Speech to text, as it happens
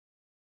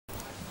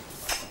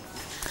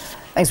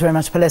Thanks very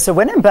much, Palesa.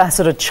 When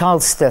Ambassador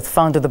Charles Stith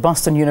founded the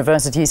Boston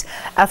University's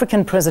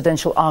African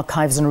Presidential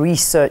Archives and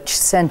Research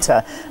Center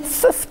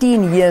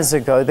 15 years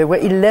ago, there were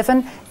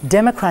 11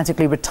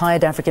 democratically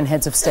retired African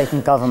heads of state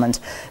and government.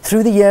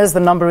 Through the years, the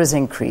number has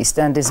increased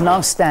and is now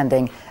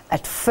standing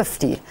at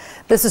 50.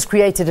 This has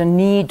created a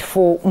need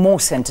for more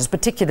centers,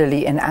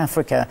 particularly in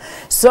Africa.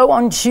 So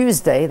on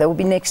Tuesday, that will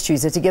be next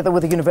Tuesday, together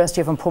with the University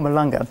of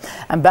Mpumalanga,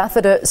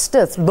 Ambassador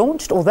Stith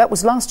launched, or that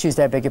was last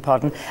Tuesday, I beg your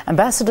pardon,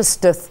 Ambassador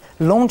Stith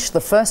launched the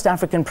first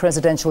African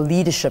Presidential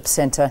Leadership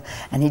Center,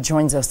 and he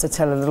joins us to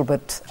tell a little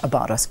bit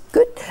about us.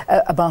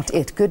 About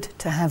it. Good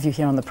to have you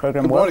here on the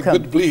program. Good morning.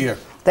 Welcome. Good to be here.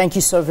 Thank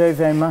you so very,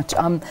 very much.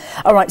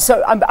 All right,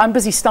 so I'm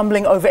busy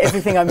stumbling over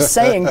everything I'm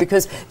saying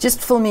because just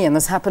fill me in.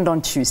 This happened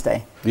on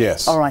Tuesday.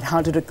 Yes. All right,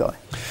 how did it go?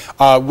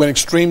 Went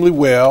extremely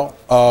well.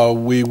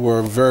 We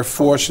were very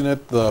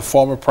fortunate. The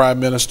former Prime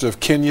Minister of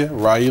Kenya,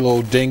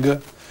 Raila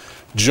Odinga,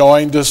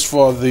 joined us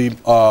for the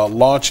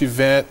launch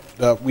event.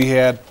 We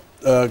had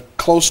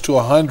close to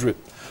 100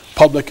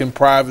 public and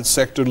private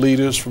sector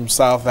leaders from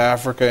South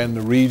Africa and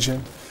the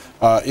region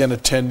in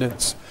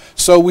attendance.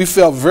 So we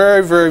felt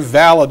very, very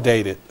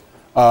validated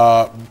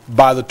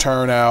by the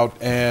turnout,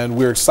 and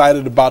we're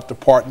excited about the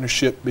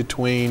partnership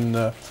between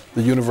the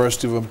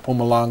University of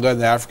Mpumalanga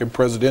and the African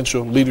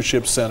Presidential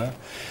Leadership Center,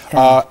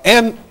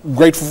 and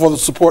grateful for the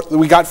support that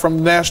we got from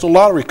the National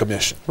Lottery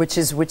Commission. Which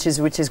is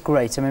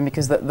great. I mean,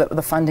 because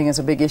the funding is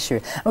a big issue.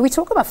 When we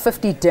talk about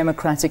 50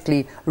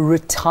 democratically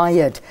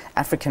retired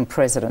African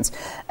presidents,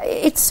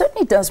 it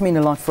certainly does mean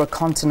a lot for a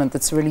continent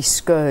that's really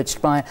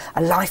scourged by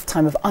a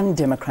lifetime of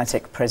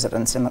undemocratic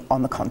presidents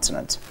on the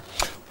continent.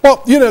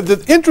 Well, you know,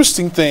 the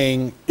interesting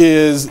thing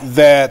is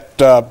that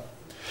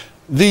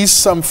these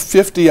some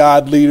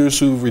 50-odd leaders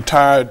who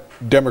retired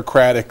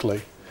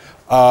democratically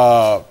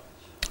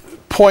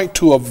point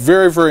to a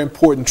very, very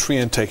important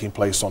trend taking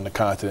place on the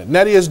continent. And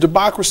that is,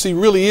 democracy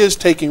really is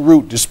taking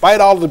root,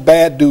 despite all the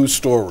bad news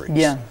stories.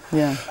 Yeah,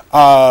 yeah.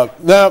 Now,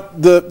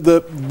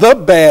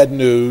 the bad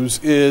news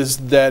is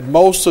that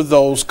most of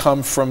those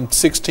come from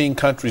 16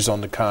 countries on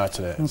the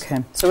continent.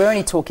 Okay, so we're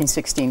only talking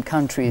 16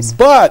 countries.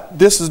 But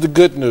this is the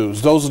good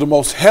news. Those are the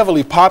most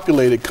heavily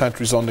populated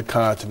countries on the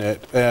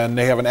continent, and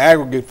they have an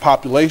aggregate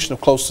population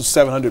of close to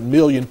 700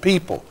 million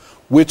people,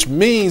 which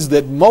means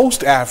that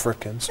most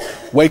Africans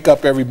wake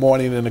up every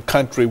morning in a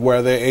country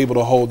where they're able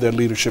to hold their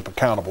leadership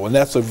accountable. And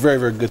that's a very,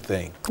 very good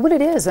thing. Well,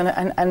 it is.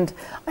 And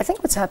I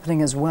think what's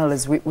happening as well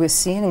is we're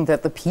seeing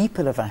that the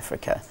people of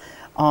Africa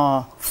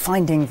are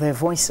finding their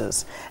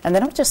voices. And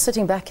they're not just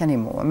sitting back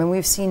anymore. I mean,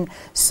 we've seen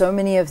so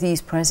many of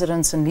these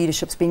presidents and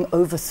leaderships being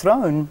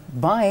overthrown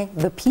by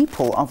the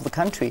people of the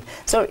country.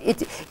 So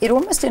it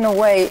almost in a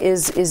way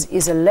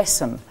is a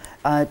lesson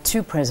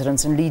to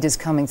presidents and leaders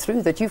coming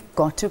through that you've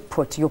got to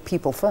put your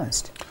people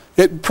first.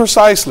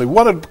 Precisely.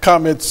 One of the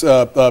comments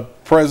Prime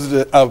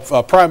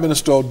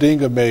Minister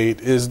Odinga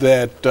made is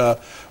that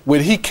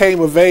when he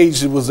came of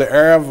age, it was the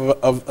era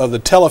of the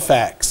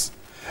telefax.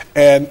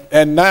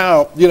 And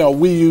now, you know,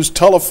 we use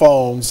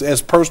telephones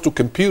as personal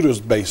computers,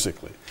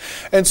 basically.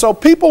 And so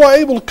people are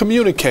able to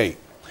communicate.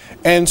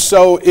 And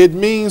so it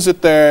means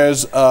that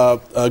there's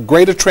a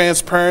greater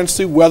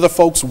transparency, whether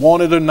folks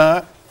want it or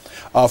not.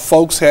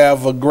 Folks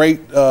have a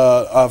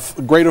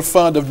greater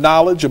fund of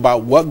knowledge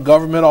about what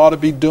government ought to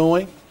be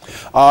doing.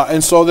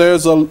 And so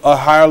there's a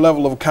higher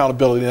level of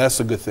accountability, and that's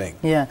a good thing.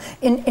 Yeah.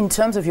 In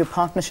terms of your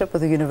partnership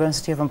with the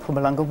University of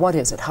Mpumalanga, what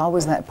is it? How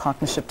was that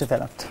partnership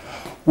developed?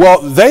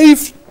 Well,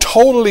 they've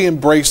totally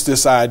embraced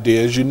this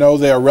idea. As you know,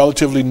 they're a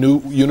relatively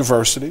new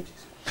university.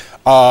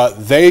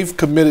 They've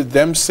committed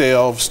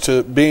themselves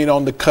to being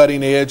on the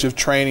cutting edge of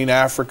training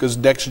Africa's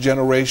next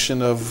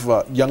generation of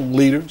young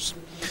leaders.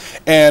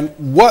 And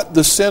what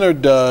the center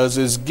does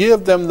is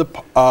give them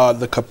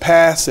the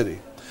capacity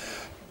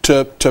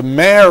to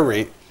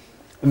marry,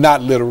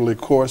 not literally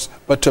of course,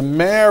 but to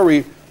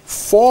marry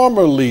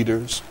former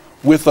leaders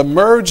with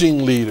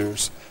emerging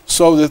leaders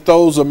so that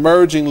those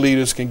emerging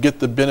leaders can get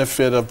the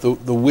benefit of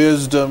the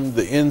wisdom,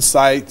 the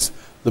insights,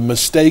 the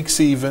mistakes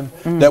even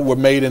that were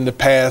made in the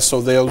past,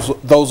 so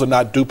those are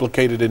not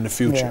duplicated in the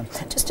future.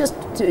 Yeah.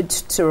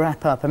 Just to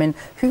wrap up, I mean,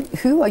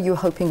 who are you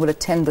hoping will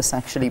attend this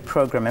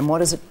program, and what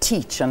does it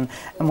teach, and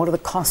what are the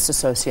costs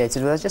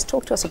associated with it? Just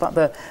talk to us about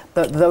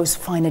those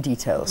finer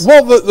details.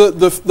 Well,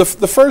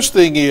 the first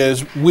thing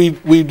is we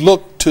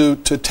look to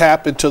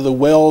tap into the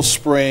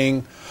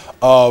wellspring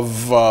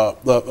of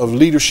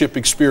leadership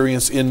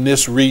experience in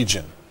this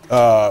region.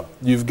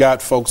 You've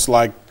got folks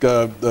like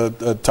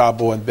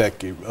Thabo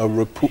Mbeki,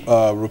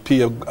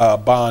 Rupia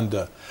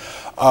Banda,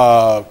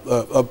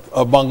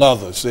 among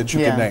others that you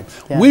can name.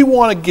 Yeah. We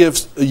want to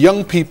give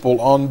young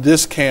people on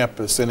this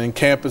campus and in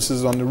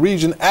campuses on the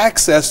region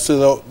access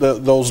to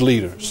those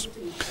leaders.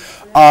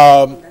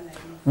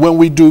 When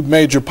we do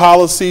major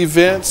policy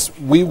events,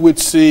 we would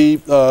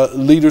see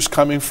leaders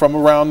coming from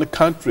around the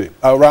country,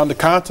 around the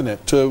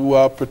continent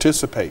to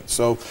participate.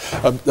 So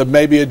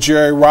maybe a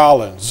Jerry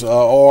Rollins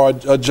or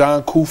a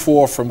John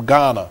Kufuor from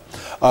Ghana,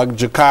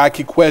 Jakaya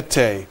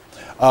Kikwete,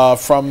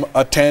 from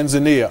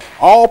Tanzania,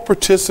 all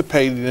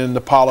participating in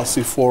the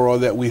policy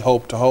forum that we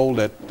hope to hold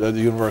at the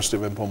University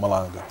of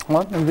Mpumalanga.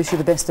 Well, we wish you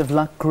the best of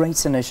luck.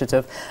 Great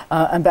initiative.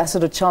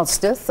 Ambassador Charles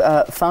Stith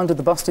founded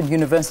the Boston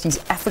University's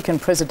African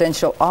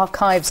Presidential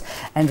Archives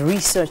and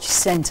Research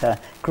Center.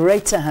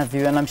 Great to have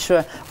you, and I'm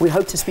sure we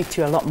hope to speak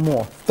to you a lot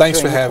more. Thanks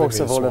for having me.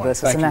 Of all of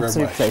this. Thank It's you an very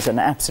absolute much. pleasure, an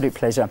absolute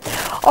pleasure.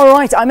 All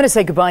right, I'm going to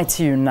say goodbye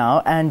to you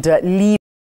now and leave